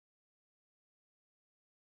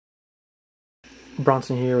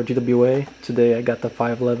Bronson here with GWA. Today I got the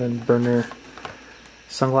 511 burner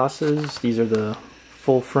sunglasses. These are the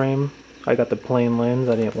full frame. I got the plain lens.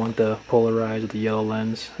 I didn't want the polarized with the yellow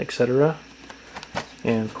lens, etc.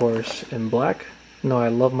 And of course in black. No, I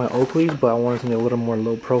love my Oakleys, but I wanted something a little more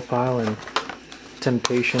low profile and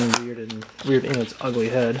temptation weird in its ugly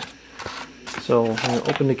head. So when you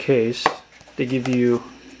open the case, they give you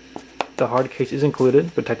the hard case is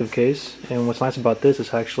included, protective case, and what's nice about this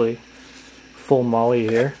is actually full molly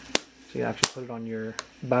here, so you can actually put it on your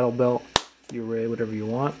battle belt, your ray, whatever you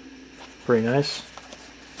want. Pretty nice.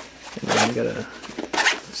 And then you got a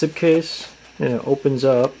zip case, and it opens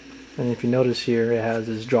up, and if you notice here, it has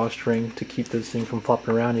this drawstring to keep this thing from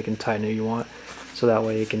flopping around. You can tighten it if you want, so that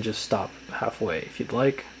way it can just stop halfway if you'd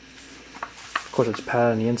like. Of course, it's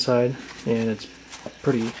padded on the inside, and it's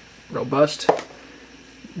pretty robust.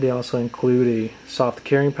 They also include a soft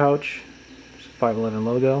carrying pouch, 511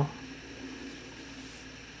 logo.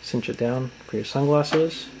 Cinch it down for your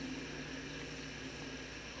sunglasses.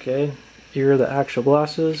 Okay, here are the actual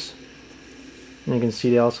glasses. And you can see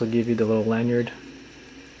they also give you the little lanyard.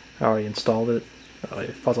 I already installed it.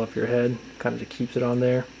 It falls off your head, kind of just keeps it on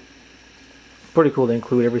there. Pretty cool to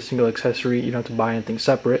include every single accessory. You don't have to buy anything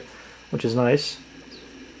separate, which is nice.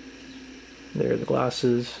 There are the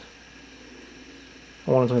glasses.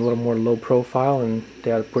 I wanted something a little more low profile, and they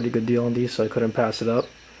had a pretty good deal on these, so I couldn't pass it up.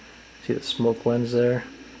 See the smoke lens there.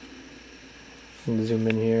 And zoom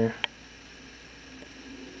in here.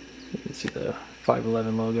 You can see the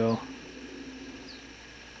 511 logo.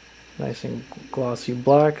 Nice and glossy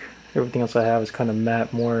black. Everything else I have is kind of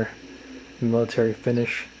matte, more military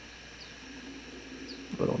finish.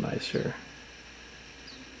 A little nicer.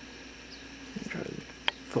 Try to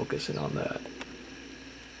focus in on that.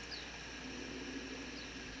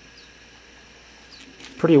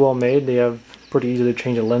 Pretty well made. They have pretty easy to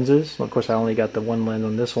change the lenses. Of course, I only got the one lens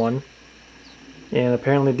on this one. And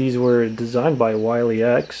apparently these were designed by Wiley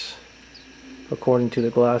X, according to the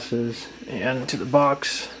glasses and to the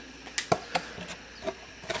box.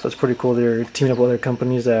 So it's pretty cool. They're teaming up with other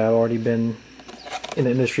companies that have already been in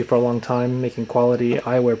the industry for a long time, making quality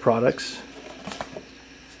eyewear products.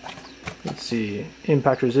 Let's see,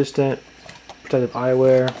 impact resistant, protective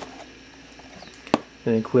eyewear,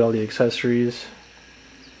 and include all the accessories.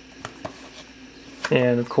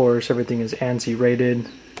 And of course, everything is ANSI rated,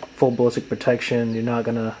 full ballistic protection. You're not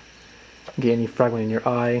gonna get any fragment in your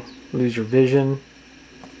eye, lose your vision.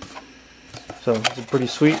 So it's pretty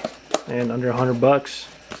sweet, and under $100,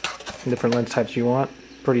 different lens types you want.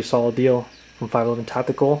 Pretty solid deal from 511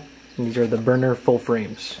 Tactical. And these are the burner full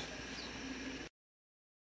frames.